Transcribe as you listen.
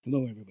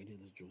Hello, everybody.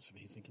 This is Joseph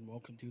Hasink, and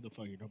welcome to the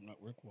FiredUp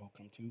Network.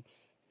 Welcome to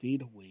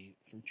Fadeaway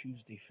for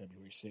Tuesday,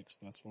 February 6th.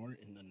 Thus far,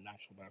 in the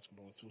National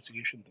Basketball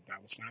Association, the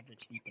Dallas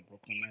Mavericks beat the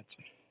Brooklyn Nets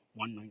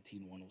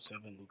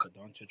 119-107. Luka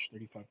Doncic,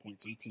 35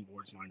 points, 18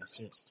 boards, 9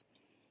 assists.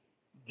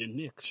 The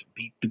Knicks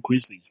beat the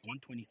Grizzlies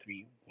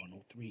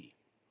 123-103.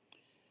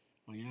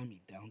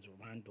 Miami downs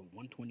Orlando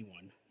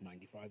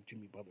 121-95.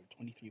 Jimmy Butler,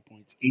 23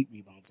 points, 8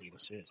 rebounds, 8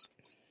 assists.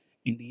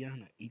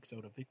 Indiana ekes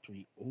out a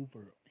victory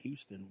over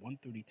Houston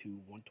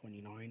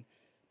 132-129.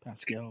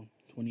 Pascal,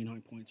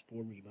 29 points,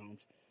 4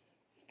 rebounds,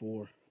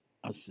 4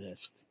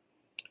 assists.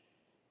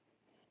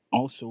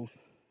 Also,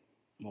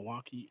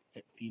 Milwaukee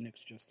at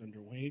Phoenix just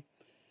underway.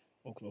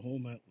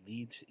 Oklahoma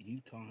leads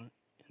Utah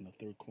in the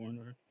third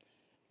quarter.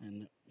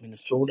 And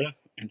Minnesota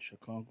and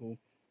Chicago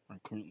are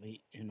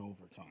currently in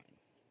overtime.